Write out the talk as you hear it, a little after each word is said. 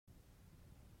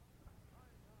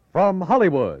From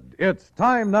Hollywood, it's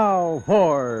time now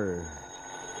for...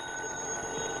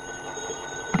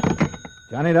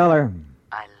 Johnny Dollar.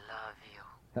 I love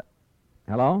you.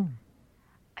 Hello?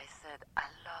 I said I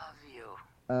love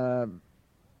you.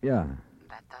 Yeah.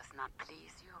 That does not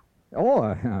please you?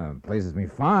 Oh, pleases me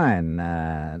fine.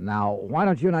 Now, why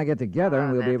don't you and I get together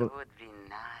and we'll be able... That would be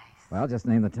nice. Well, just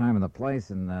name the time and the place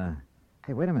and,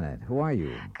 Hey, wait a minute. Who are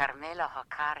you? Carmela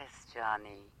Jocares,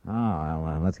 Johnny. Oh,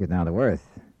 well, let's get down to earth.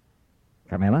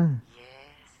 Carmela?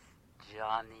 Yes,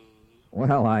 Johnny.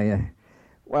 Well,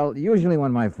 Well, usually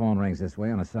when my phone rings this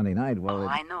way on a Sunday night, well...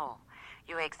 I know.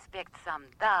 You expect some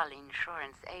dull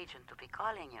insurance agent to be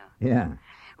calling you. Yeah.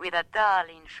 With a dull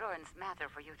insurance matter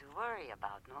for you to worry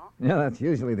about, no? Yeah, that's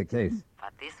usually the case.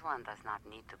 But this one does not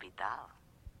need to be dull.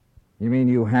 You mean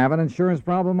you have an insurance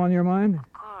problem on your mind?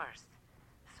 Of course.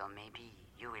 So maybe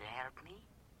you will help me?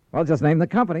 Well, just name the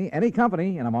company, any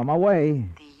company, and I'm on my way.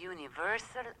 The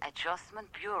Universal Adjustment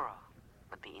Bureau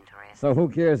would be interesting. So who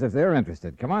cares if they're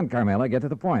interested? Come on, Carmela, get to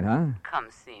the point, huh? Come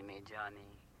see me, Johnny.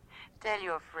 Tell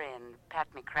your friend, Pat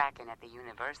McCracken at the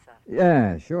Universal,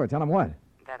 Yeah, sure. Tell him what?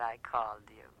 that I called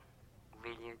you.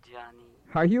 Will you, Johnny?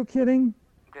 Are you kidding?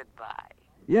 Goodbye.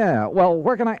 Yeah, well,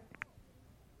 where can I...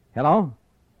 Hello?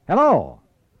 Hello?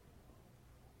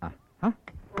 Huh?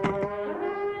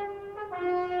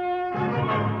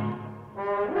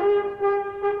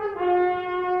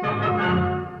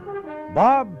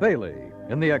 Bob Bailey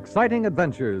in the exciting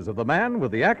adventures of the man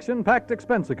with the action-packed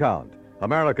expense account,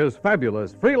 America's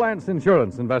fabulous freelance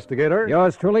insurance investigator.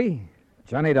 Yours truly,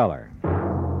 Johnny Dollar.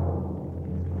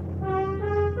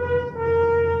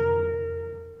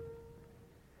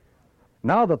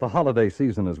 Now that the holiday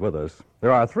season is with us,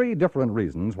 there are 3 different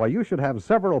reasons why you should have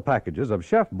several packages of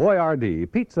Chef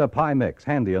Boyardee Pizza Pie Mix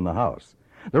handy in the house.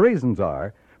 The reasons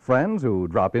are friends who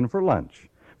drop in for lunch,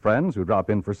 friends who drop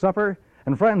in for supper,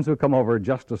 and friends who come over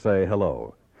just to say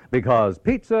hello. Because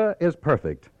pizza is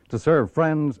perfect to serve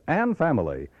friends and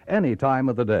family any time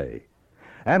of the day.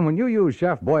 And when you use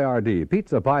Chef Boyardee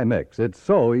Pizza Pie Mix, it's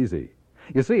so easy.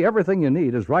 You see, everything you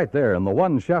need is right there in the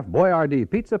one Chef Boyardee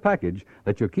pizza package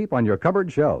that you keep on your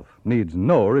cupboard shelf. Needs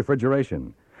no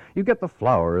refrigeration. You get the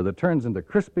flour that turns into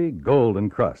crispy golden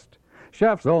crust.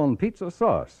 Chef's own pizza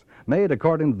sauce, made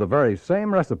according to the very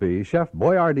same recipe Chef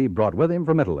Boyardee brought with him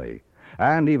from Italy.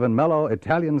 And even mellow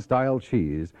Italian-style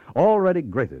cheese, already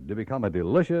grated to become a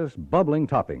delicious, bubbling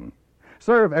topping.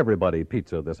 Serve everybody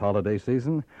pizza this holiday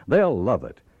season. They'll love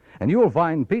it. And you'll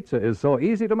find pizza is so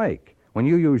easy to make when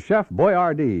you use Chef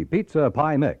Boyardee Pizza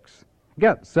Pie Mix.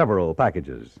 Get several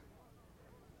packages.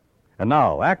 And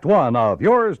now, Act One of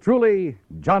yours truly,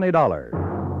 Johnny Dollar.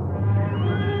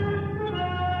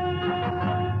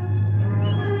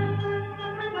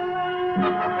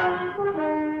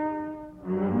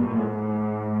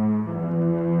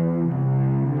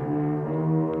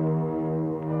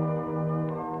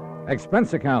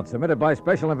 Expense account submitted by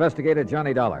Special Investigator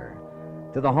Johnny Dollar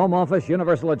to the Home Office,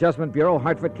 Universal Adjustment Bureau,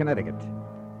 Hartford, Connecticut.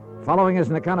 Following is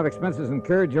an account of expenses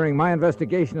incurred during my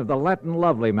investigation of the Latin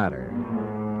Lovely matter.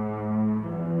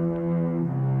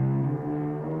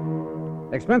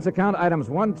 Expense account items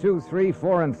 1, 2, 3,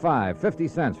 4, and 5, 50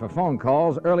 cents for phone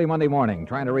calls early Monday morning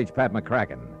trying to reach Pat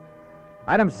McCracken.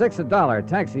 Item 6, $1,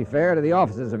 taxi fare to the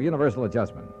offices of Universal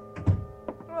Adjustment.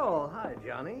 Oh, hi,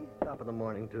 Johnny. Top of the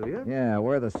morning to you. Yeah,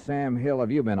 where the Sam Hill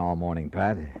have you been all morning,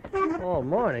 Pat? All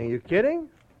morning? You kidding?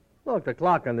 Look, the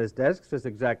clock on this desk says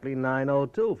exactly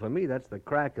 9:02. For me, that's the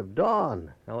crack of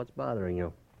dawn. Now, what's bothering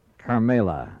you?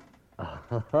 Carmela.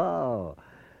 Oh,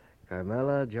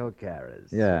 Carmela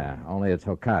Jocares. Yeah, only it's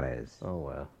Jocares. Oh,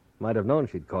 well. Might have known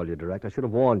she'd call you direct. I should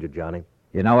have warned you, Johnny.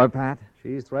 You know her, Pat?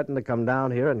 She's threatened to come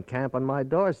down here and camp on my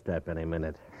doorstep any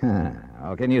minute.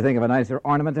 Oh, can you think of a nicer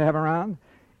ornament to have around?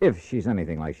 If she's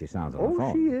anything like she sounds on the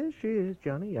phone. She is,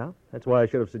 Johnny, yeah. That's why I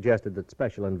should have suggested that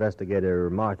Special Investigator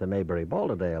Martha Mayberry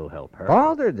Balderdale help her.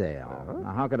 Balderdale?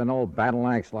 Now, how could an old battle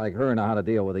axe like her know how to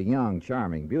deal with a young,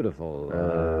 charming, beautiful...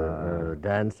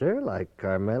 dancer like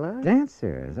Carmela?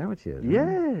 Dancer, is that what she is?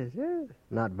 Yes, yes.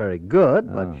 Not very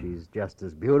good, but she's just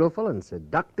as beautiful and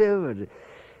seductive.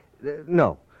 And,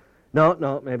 No,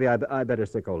 maybe I better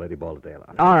stick old Lady Balderdale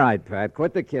on. All right, Pat,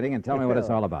 quit the kidding and tell me what it's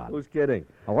all about. Who's kidding?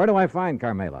 Well, where do I find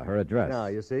Carmela, her address? Now,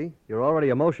 you see, you're already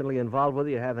emotionally involved with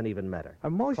her. You haven't even met her.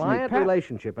 Emotionally? Client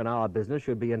relationship in our business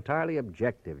should be entirely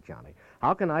objective, Johnny.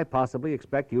 How can I possibly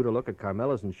expect you to look at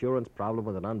Carmela's insurance problem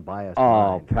with an unbiased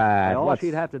mind? Pat, All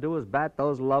she'd have to do is bat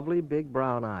those lovely big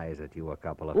brown eyes at you a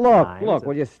couple of times. Look,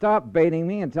 will you stop baiting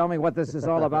me and tell me what this is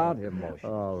all about? Emotion.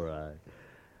 All right.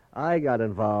 I got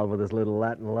involved with this little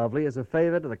Latin Lovely as a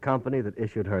favor to the company that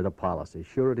issued her the policy,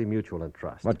 Surety Mutual and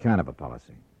Trust. What kind of a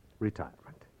policy?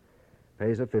 Retirement.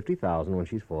 pays her $50,000 when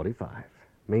she's 45.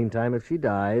 Meantime, if she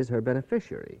dies, her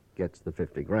beneficiary gets the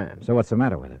 50 grand. So what's the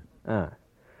matter with it?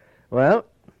 Well,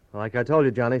 like I told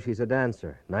you, Johnny, she's a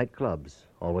dancer. Nightclubs.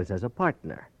 Always has a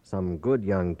partner. Some good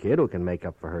young kid who can make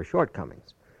up for her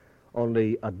shortcomings.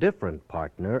 Only a different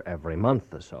partner every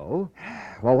month or so.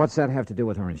 Well, what's that have to do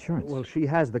with her insurance? Well, she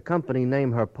has the company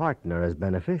name her partner as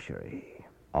beneficiary.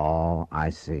 Oh,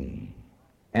 I see.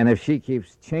 And if she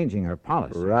keeps changing her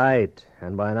policy... Right.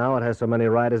 And by now it has so many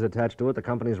riders attached to it, the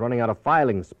company's running out of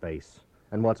filing space.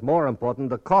 And what's more important,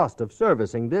 the cost of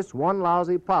servicing this one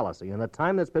lousy policy and the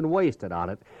time that's been wasted on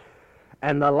it.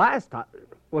 And the last time...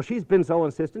 Well, she's been so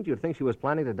insistent you'd think she was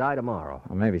planning to die tomorrow.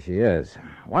 Well, maybe she is.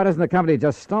 Why doesn't the company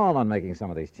just stall on making some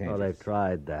of these changes? Oh, they've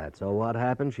tried that. So what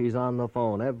happened? She's on the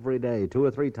phone every day, 2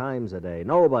 or 3 times a day.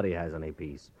 Nobody has any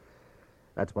peace.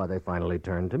 That's why they finally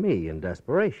turned to me in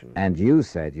desperation. And you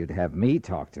said you'd have me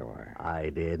talk to her. I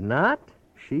did not.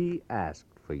 She asked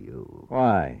for you.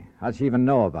 Why? How'd she even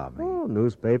know about me? Oh,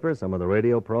 newspaper, some of the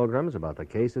radio programs about the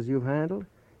cases you've handled.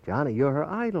 Johnny, you're her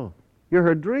idol. You're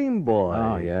her dream boy.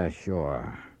 Oh, yeah,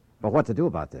 sure. But what to do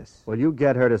about this? Well, you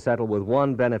get her to settle with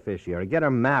one beneficiary. Get her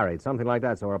married, something like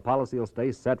that, so her policy will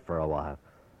stay set for a while.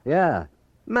 Yeah,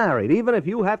 married, even if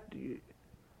you have to...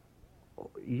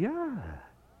 Oh, yeah.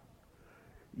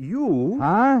 You?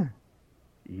 Huh?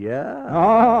 Yeah.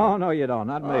 Oh, no, you don't.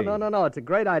 Not me. Oh, no. It's a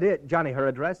great idea. Johnny, her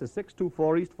address is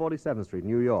 624 East 47th Street,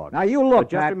 New York. Now, you look,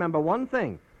 But just Pat. remember one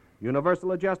thing.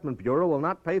 Universal Adjustment Bureau will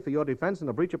not pay for your defense in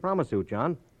a breach of promise suit,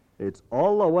 John. It's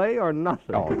all the way or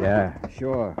nothing. Oh, yeah,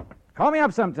 sure. Call me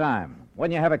up sometime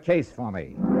when you have a case for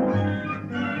me.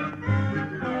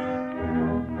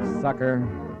 Sucker.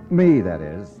 Me, that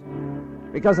is.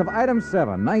 Because of item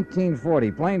 7,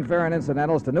 1940, plane fare and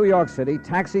incidentals to New York City,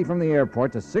 taxi from the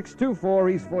airport to 624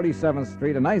 East 47th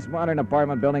Street, a nice modern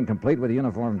apartment building complete with a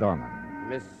uniformed doorman.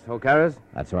 Miss O'Carras?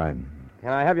 That's right. Can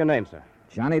I have your name, sir?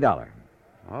 Johnny Dollar.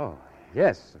 Oh,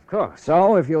 yes, of course.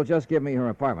 So, if you'll just give me her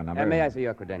apartment number... May I see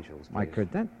your credentials, please? My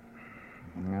credentials?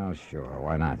 Oh, sure.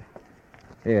 Why not?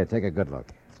 Here, take a good look.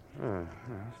 Well,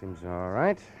 seems all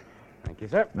right. Thank you,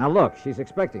 sir. Now, look, she's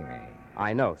expecting me.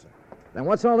 I know, sir. Then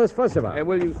what's all this fuss about?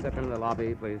 Will you step in the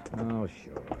lobby, please? Oh,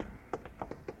 sure.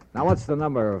 Now, what's the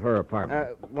number of her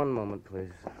apartment? One moment,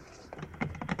 please.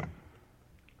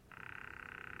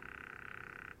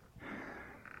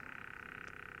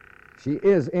 She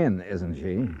is in, isn't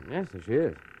she? Yes, sir, she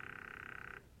is.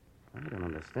 I don't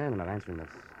understand about answering the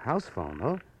house phone,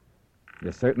 though.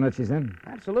 You're certain that she's in?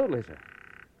 Absolutely, sir.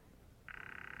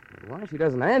 But why she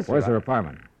doesn't answer... Where's her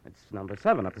apartment? It's number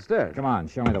 7 up the stairs. Come on,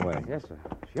 show me the way. Yes, sir.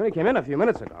 She only came in a few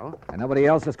minutes ago. And nobody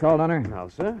else has called on her? No,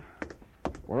 sir.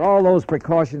 Were all those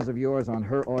precautions of yours on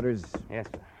her orders? Yes,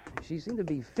 sir. She seemed to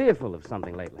be fearful of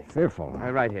something lately. Fearful?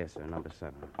 Right here, sir, number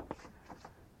 7.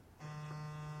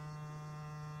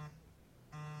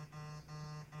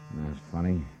 That's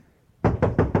funny.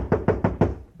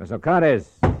 Miss Ocades!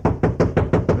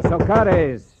 Miss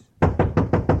Ocades!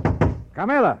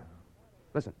 Camila!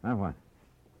 Listen. Now what?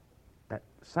 That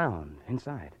sound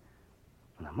inside.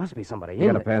 Well, there must be somebody You in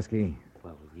got a there. passkey?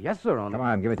 Well, yes, sir. Only... Come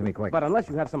on, give it to me quick. But unless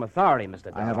you have some authority,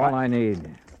 Mr. Dollar... I have all I need.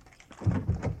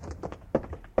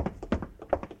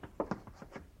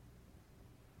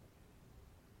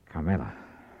 Camila.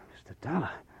 Mr.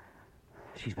 Dollar,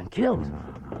 she's been killed.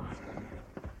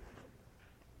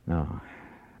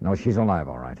 No, she's alive,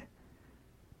 all right.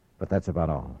 But that's about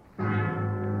all.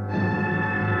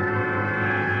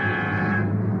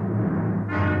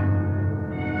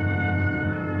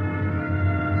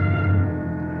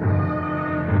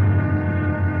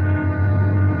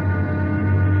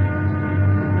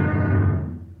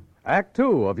 Act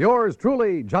 2 of yours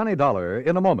truly, Johnny Dollar,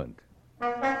 in a moment.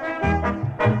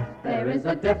 There is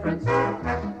a difference,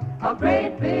 a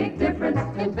great big difference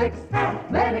in Vicks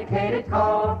medicated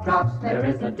cough drops. There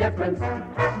is a difference,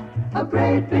 a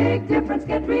great big difference.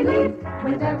 Get relief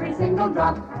with every single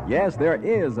drop. Yes, there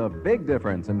is a big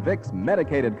difference in Vicks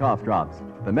medicated cough drops.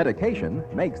 The medication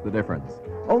makes the difference.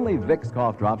 Only Vicks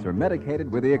cough drops are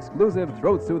medicated with the exclusive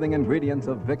throat-soothing ingredients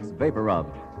of Vicks Vapor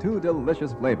Rub. 2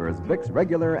 delicious flavors, Vicks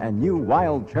Regular and new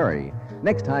Wild Cherry.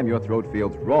 Next time your throat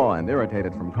feels raw and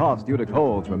irritated from coughs due to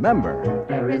colds, remember...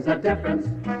 There is a difference,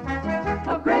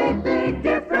 a great big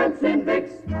difference in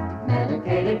Vicks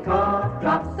medicated cough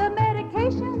drops. The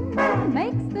medication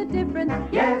makes the difference.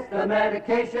 Yes, the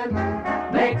medication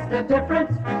makes the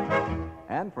difference.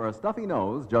 And for a stuffy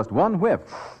nose, just 1 whiff.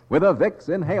 With a Vicks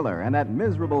inhaler, and that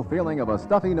miserable feeling of a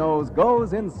stuffy nose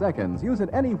goes in seconds. Use it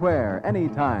anywhere,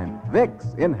 anytime.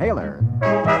 Vicks Inhaler.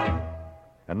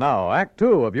 And now, Act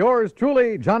 2 of yours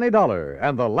truly, Johnny Dollar,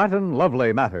 and the Latin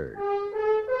Lovely Matter.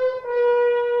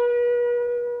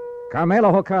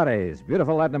 Carmela Jocares,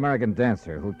 beautiful Latin American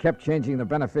dancer who kept changing the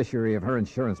beneficiary of her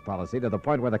insurance policy to the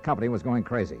point where the company was going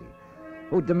crazy,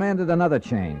 who demanded another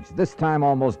change, this time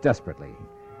almost desperately.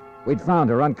 We'd found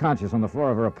her unconscious on the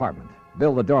floor of her apartment.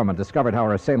 Bill, the doorman, discovered how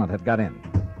her assailant had got in.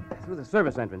 Through the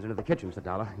service entrance into the kitchen, Mr.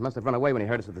 Dollar. He must have run away when he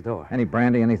heard us at the door. Any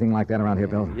brandy, anything like that around here,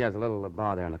 Bill? Yeah, there's a little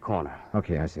bar there in the corner.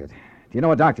 Okay, I see it. Do you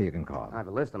know a doctor you can call? I have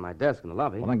a list on my desk in the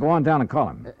lobby. Well, then go on down and call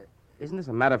him. Isn't this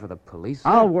a matter for the police?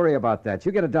 I'll worry about that.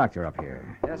 You get a doctor up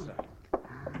here. Yes, sir.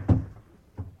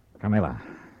 Carmela.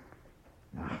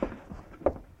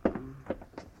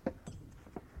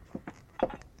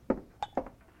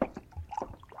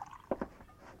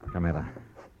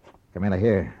 Carmela,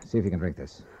 here. See if you can drink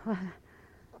this.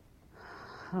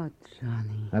 Oh,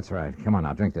 Johnny. That's right. Come on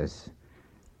now, drink this.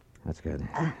 That's good.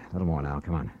 A little more now.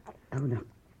 Come on. Oh, no.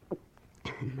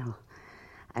 No.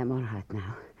 I'm all right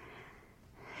now.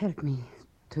 Help me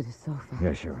to the sofa.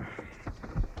 Yeah, sure.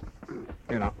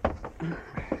 Here now.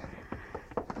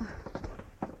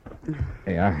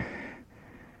 There you are.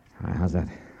 How's that?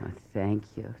 Oh, thank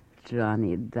you,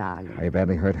 Johnny, darling. Are you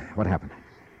badly hurt? What happened?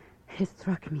 He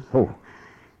struck me. Who?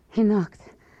 He knocked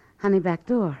on the back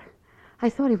door.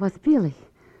 I thought it was Billy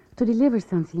to deliver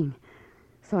something.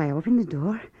 So I opened the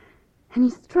door, and he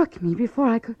struck me before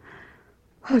I could...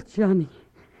 Oh, Johnny,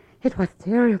 it was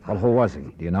terrible. Well, who was he?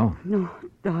 Do you know? No,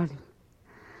 darling.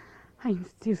 I'm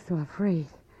still so afraid.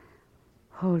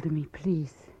 Hold me,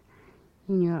 please,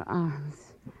 in your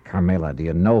arms. Carmela, do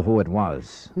you know who it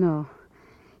was? No.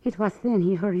 It was then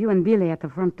he heard you and Billy at the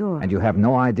front door. And you have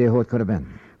no idea who it could have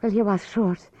been? Well, he was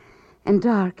short and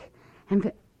dark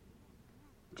and...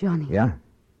 Johnny. Yeah?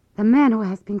 The man who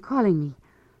has been calling me.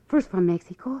 First from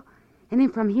Mexico, and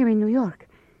then from here in New York.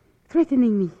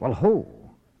 Threatening me. Well, who?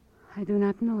 I do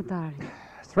not know, darling.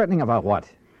 Threatening about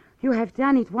what? You have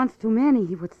done it once too many,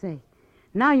 he would say.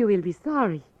 Now you will be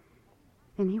sorry.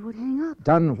 Then he would hang up.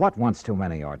 Done what once too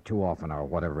many or too often or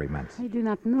whatever he meant? I do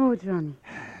not know, Johnny.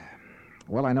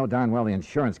 Well, I know darn well the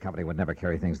insurance company would never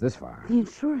carry things this far. The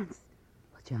insurance?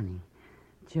 Oh,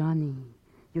 Johnny,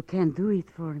 you can't do it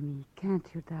for me, can't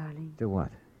you, darling? Do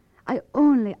what? I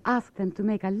only ask them to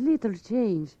make a little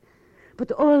change.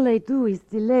 But all they do is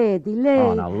delay.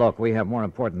 Oh, now look, we have more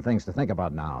important things to think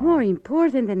about now. More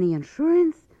important than the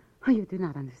insurance? Oh, you do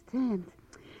not understand.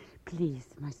 Please,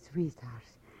 my sweetheart.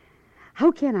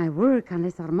 How can I work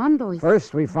unless Armando is...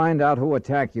 First, we find out who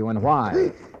attacked you and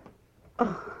why.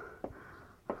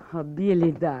 Oh,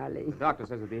 Billy, darling. The doctor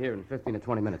says he'll be here in 15 to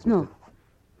 20 minutes. No,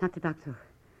 not the doctor.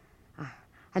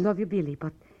 I love you, Billy,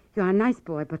 but you're a nice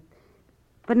boy, but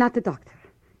not the doctor.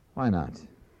 Why not?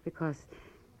 Because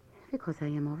I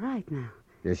am all right now.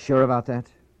 You're sure about that?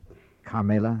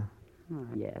 Carmela? Oh,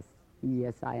 yes,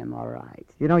 I am all right.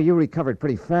 You know, you recovered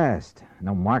pretty fast.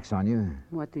 No marks on you.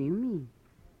 What do you mean?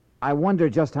 I wonder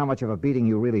just how much of a beating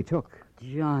you really took.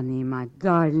 Johnny, my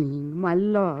darling, my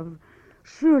love.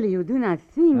 Surely you do not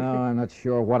think No, I'm not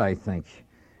sure what I think.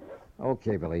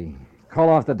 Okay, Billy. Call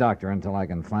off the doctor until I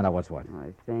can find out what's what.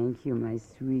 Oh, thank you, my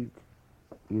sweet.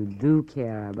 You do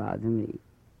care about me.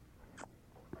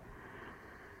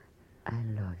 I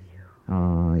love you.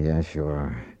 Oh, yeah,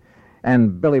 sure.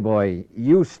 And, Billy boy,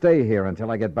 you stay here until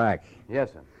I get back.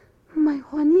 Yes, sir. My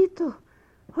Juanito,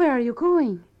 where are you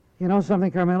going? You know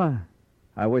something, Carmela?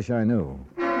 I wish I knew.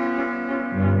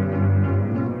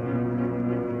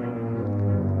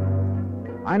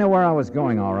 I knew where I was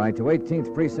going, all right, to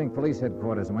 18th Precinct Police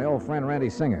Headquarters and my old friend Randy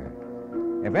Singer.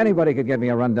 If anybody could get me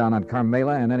a rundown on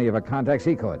Carmela and any of her contacts,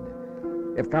 he could.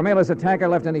 If Carmela's attacker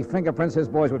left any fingerprints, his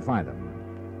boys would find them.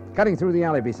 Cutting through the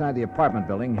alley beside the apartment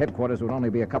building, headquarters would only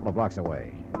be a couple of blocks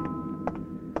away.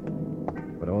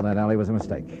 But that alley was a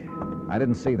mistake. I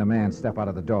didn't see the man step out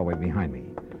of the doorway behind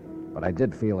me. But I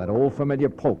did feel that old familiar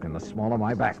poke in the small of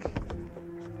my back.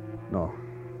 No.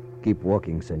 Keep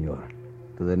walking, senor.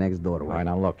 To the next doorway. All right,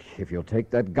 now look, if you'll take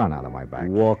that gun out of my back.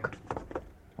 Walk.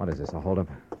 What is this, a holdup?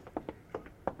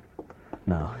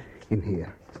 Now, in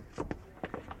here.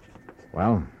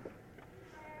 Well?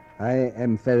 I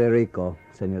am Federico,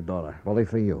 Senor Dollar. Bully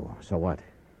for you. So what?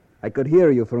 I could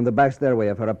hear you from the back stairway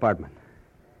of her apartment.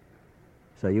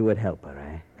 So you would help her,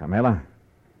 eh? Carmela?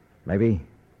 Maybe?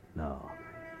 No,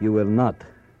 you will not,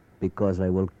 because I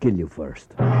will kill you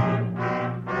first.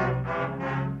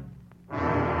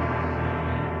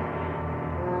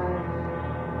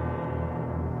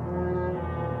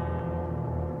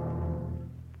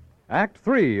 Act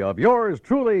 3 of yours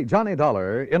truly, Johnny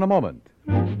Dollar, in a moment.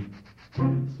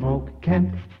 Smoke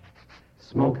Kent,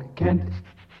 Smoke Kent,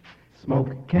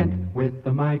 Smoke Kent with the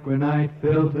micronite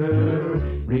filter.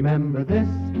 Remember this,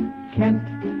 Kent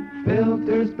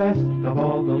filters best of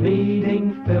all the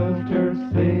leading filter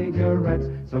cigarettes.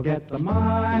 So get the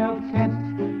mild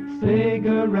Kent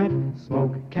cigarette.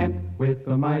 Smoke Kent with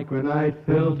the micronite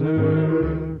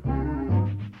filter.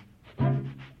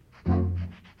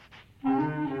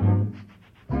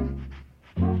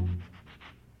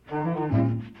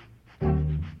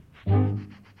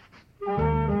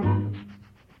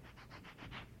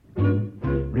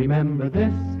 Remember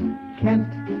this, Kent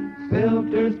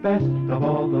filters best of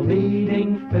all the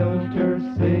leading filter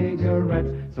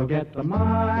cigarettes. So get the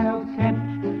mild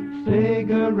Kent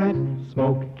cigarette.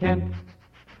 Smoke Kent,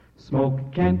 smoke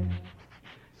Kent,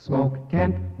 smoke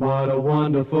Kent. What a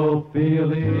wonderful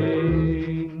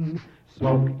feeling.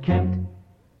 Smoke Kent.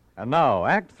 And now,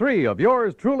 Act 3 of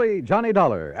yours truly, Johnny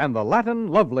Dollar, and the Latin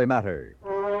Lovely Matter.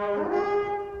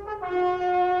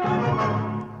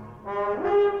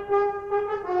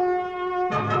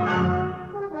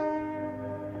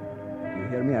 You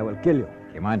hear me? I will kill you.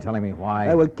 Do you mind telling me why?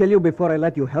 I will kill you before I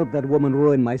let you help that woman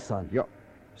ruin my son. Your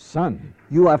son?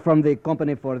 You are from the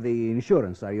company for the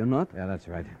insurance, are you not? Yeah, that's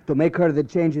right. To make her the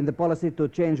change in the policy, to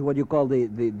change what you call the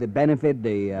benefit,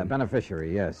 The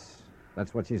beneficiary, yes.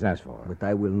 That's what she's asked for. But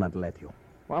I will not let you.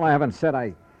 Well, I haven't said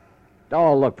I...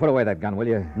 Oh, look, put away that gun, will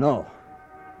you? No.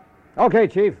 Okay,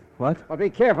 Chief. What? But be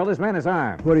careful, this man is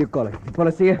armed. What do you call it? The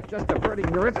policy? Just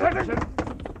diverting your attention.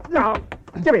 No,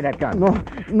 give me that gun.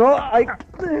 No, I...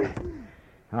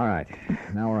 All right,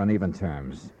 now we're on even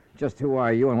terms. Just who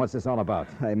are you and what's this all about?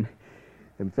 I'm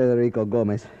Federico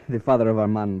Gomez, the father of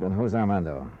Armando. And who's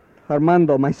Armando?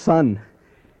 Armando, my son.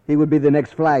 He would be the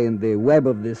next fly in the web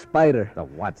of the spider. The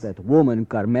what? That woman,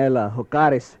 Carmela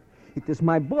Jocares. It is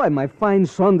my boy, my fine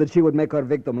son, that she would make her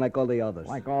victim like all the others.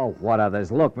 Like all what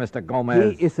others? Look, Mr.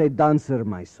 Gomez. He is a dancer,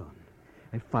 my son.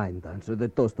 A fine dancer, the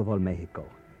toast of all Mexico.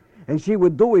 And she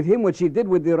would do with him what she did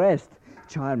with the rest.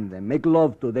 Charm them, make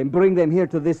love to them, bring them here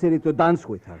to this city to dance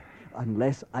with her.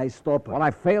 Unless I stop her. Well,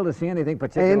 I fail to see anything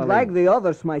particularly... And like the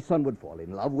others, my son would fall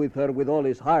in love with her with all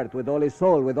his heart, with all his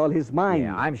soul, with all his mind.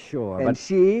 Yeah, I'm sure, And but...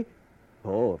 she...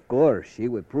 Oh, of course, she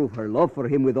would prove her love for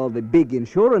him with all the big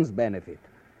insurance benefit.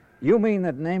 You mean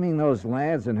that naming those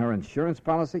lads in her insurance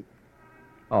policy?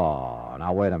 Oh,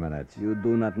 now wait a minute. You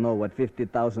do not know what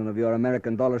 50,000 of your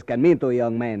American dollars can mean to a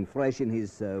young man fresh in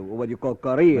his, what you call,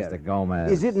 career. Mr. Gomez.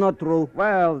 Is it not true?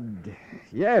 Well,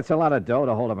 yeah, it's a lot of dough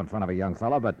to hold up in front of a young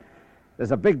fella, but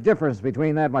there's a big difference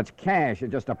between that much cash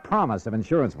and just a promise of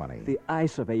insurance money. The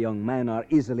eyes of a young man are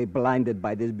easily blinded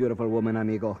by this beautiful woman,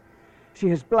 amigo. She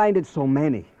has blinded so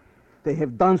many. They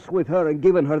have danced with her and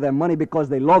given her their money because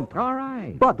they loved her. All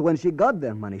right. But when she got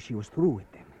their money, she was through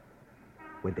with them.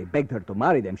 When they begged her to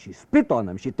marry them, she spit on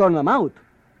them. She turned them out.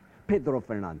 Pedro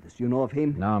Fernandez, you know of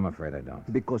him? No, I'm afraid I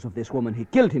don't. Because of this woman, he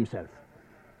killed himself.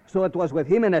 So it was with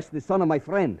Jimenez, the son of my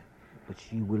friend. But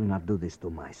she will not do this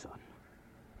to my son.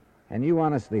 And you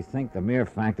honestly think the mere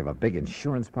fact of a big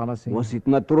insurance policy? Was it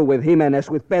not true with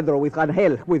Jimenez, with Pedro, with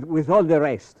Angel, with all the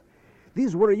rest?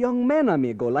 These were young men,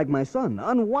 amigo, like my son.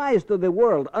 Unwise to the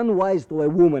world, unwise to a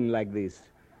woman like this.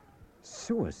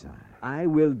 Suicide? I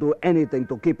will do anything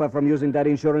to keep her from using that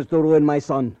insurance to ruin my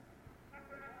son.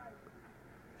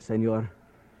 Senor.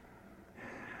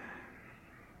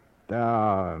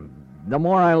 The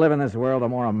more I live in this world, the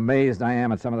more amazed I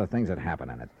am at some of the things that happen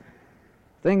in it.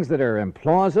 Things that are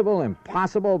implausible,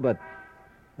 impossible, but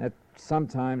that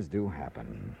sometimes do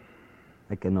happen.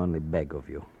 I can only beg of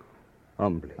you.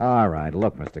 Humbly. All right,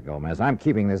 look, Mr. Gomez, I'm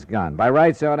keeping this gun. By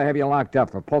rights, I ought to have you locked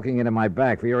up for poking it in my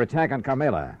back for your attack on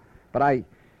Carmela. But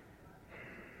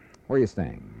Where are you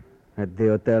staying? At the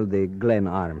Hotel de Glen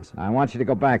Arms. I want you to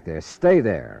go back there. Stay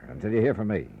there until you hear from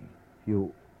me.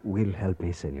 You will help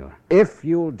me, senor. If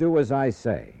you'll do as I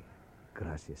say.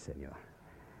 Gracias, senor.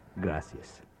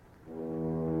 Gracias.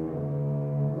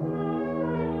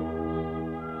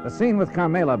 The scene with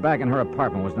Carmela back in her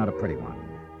apartment was not a pretty one.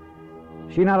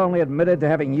 She not only admitted to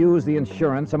having used the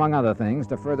insurance, among other things,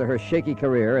 to further her shaky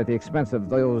career at the expense of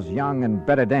those young and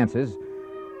better dancers,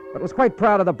 but was quite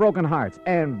proud of the broken hearts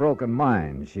and broken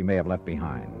minds she may have left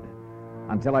behind.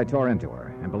 Until I tore into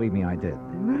her, and believe me, I did.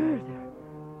 Murder?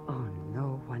 Oh,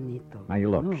 no, Juanito. Now, you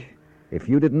look. No. If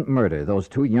you didn't murder those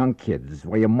two young kids,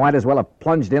 well, you might as well have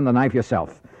plunged in the knife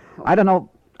yourself. I don't know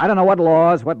what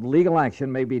laws, what legal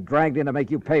action may be dragged in to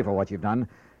make you pay for what you've done,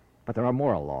 but there are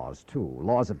moral laws, too,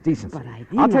 laws of decency. But I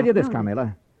did I'll tell not you this, know.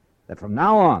 Carmela, that from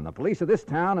now on, the police of this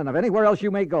town and of anywhere else you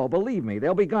may go, believe me,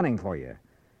 they'll be gunning for you.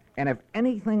 And if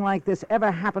anything like this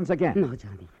ever happens again... No,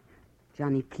 Johnny.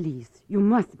 Johnny, please. You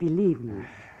must believe me.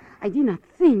 I did not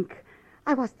think.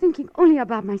 I was thinking only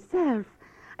about myself.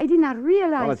 I did not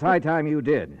realize... Well, it's high time you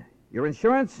did. Your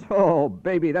insurance? Oh,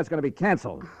 baby, that's going to be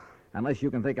canceled. Unless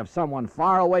you can think of someone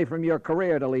far away from your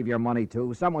career to leave your money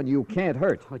to, someone you can't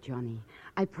hurt. Oh, Johnny,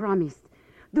 I promised.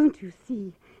 Don't you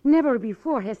see? Never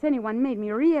before has anyone made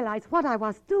me realize what I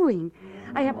was doing.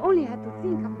 I have only had to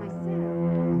think of myself.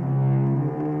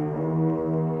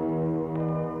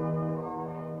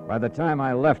 By the time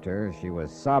I left her, she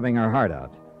was sobbing her heart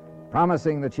out,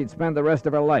 promising that she'd spend the rest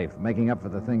of her life making up for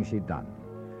the things she'd done.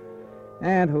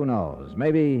 And who knows?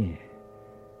 Maybe...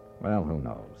 Well, who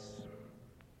knows?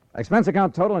 Expense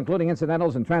account total, including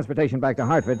incidentals and transportation back to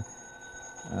Hartford.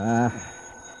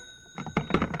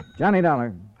 Johnny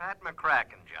Dollar. Pat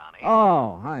McCracken, Johnny.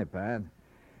 Oh, hi, Pat.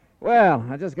 Well,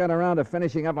 I just got around to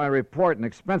finishing up my report and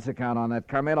expense account on that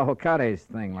Carmela Jocares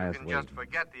thing last week. You can just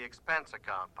forget the expense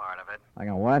account part of it. I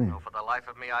can what? No, for the life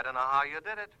of me, I don't know how you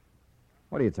did it.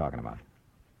 What are you talking about?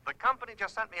 The company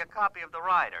just sent me a copy of the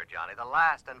rider, Johnny, the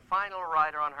last and final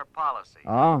rider on her policy.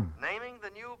 Oh? Naming the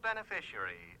new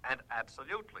beneficiary, and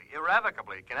absolutely,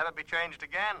 irrevocably, can never be changed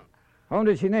again. Whom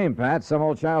did she name, Pat? Some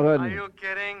old childhood... Are you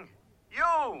kidding?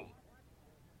 You!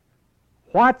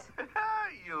 What?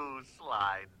 You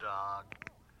sly dog.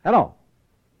 Hello.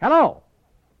 Hello.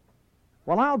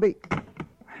 Well, I'll be...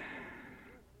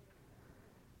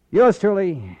 Yours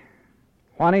truly,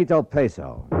 Juanito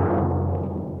Peso.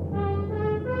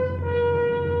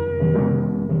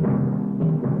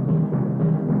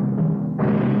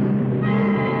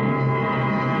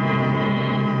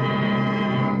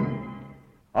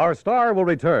 Our star will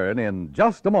return in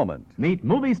just a moment. Meet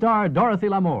movie star Dorothy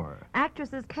Lamour.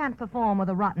 Actresses can't perform with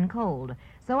a rotten cold,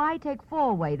 so I take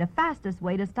 4-Way, the fastest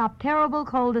way to stop terrible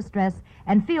cold distress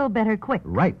and feel better quick.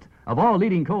 Right. Of all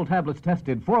leading cold tablets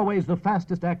tested, 4-Way's the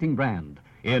fastest acting brand.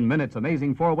 In minutes,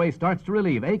 Amazing 4-Way starts to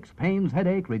relieve aches, pains,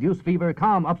 headache, reduce fever,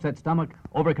 calm upset stomach,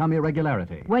 overcome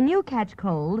irregularity. When you catch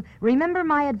cold, remember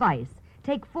my advice.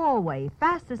 Take 4-Way,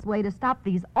 fastest way to stop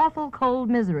these awful cold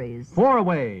miseries.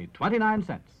 4-Way, 29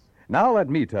 cents. Now let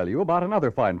me tell you about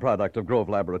another fine product of Grove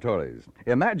Laboratories.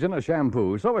 Imagine a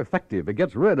shampoo so effective it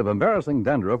gets rid of embarrassing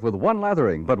dandruff with one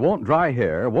lathering, but won't dry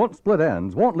hair, won't split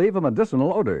ends, won't leave a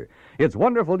medicinal odor. It's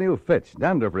wonderful new Fitch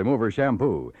Dandruff Remover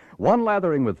Shampoo. One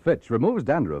lathering with Fitch removes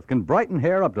dandruff, can brighten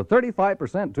hair up to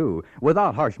 35% too,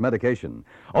 without harsh medication.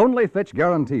 Only Fitch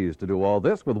guarantees to do all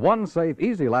this with one safe,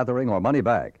 easy lathering or money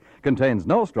back. Contains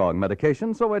no strong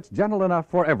medication, so it's gentle enough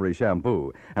for every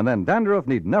shampoo. And then dandruff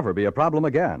need never be a problem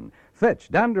again. Fitch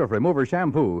Dandruff Remover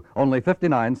Shampoo, only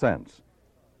 59 cents.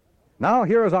 Now,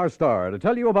 here is our star to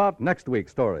tell you about next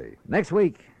week's story. Next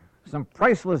week, some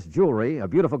priceless jewelry, a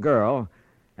beautiful girl,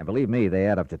 and believe me, they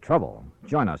add up to trouble.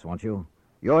 Join us, won't you?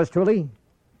 Yours truly,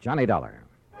 Johnny Dollar.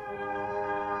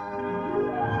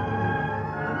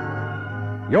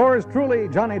 Yours truly,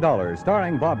 Johnny Dollar,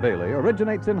 starring Bob Bailey,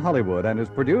 originates in Hollywood and is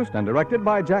produced and directed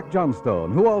by Jack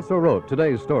Johnstone, who also wrote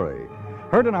today's story.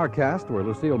 Heard in our cast were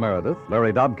Lucille Meredith,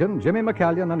 Larry Dobkin, Jimmy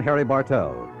McCallion, and Harry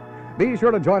Bartell. Be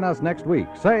sure to join us next week,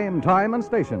 same time and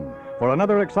station, for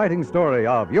another exciting story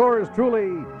of yours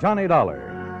truly, Johnny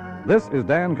Dollar. This is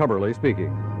Dan Cubberly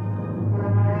speaking.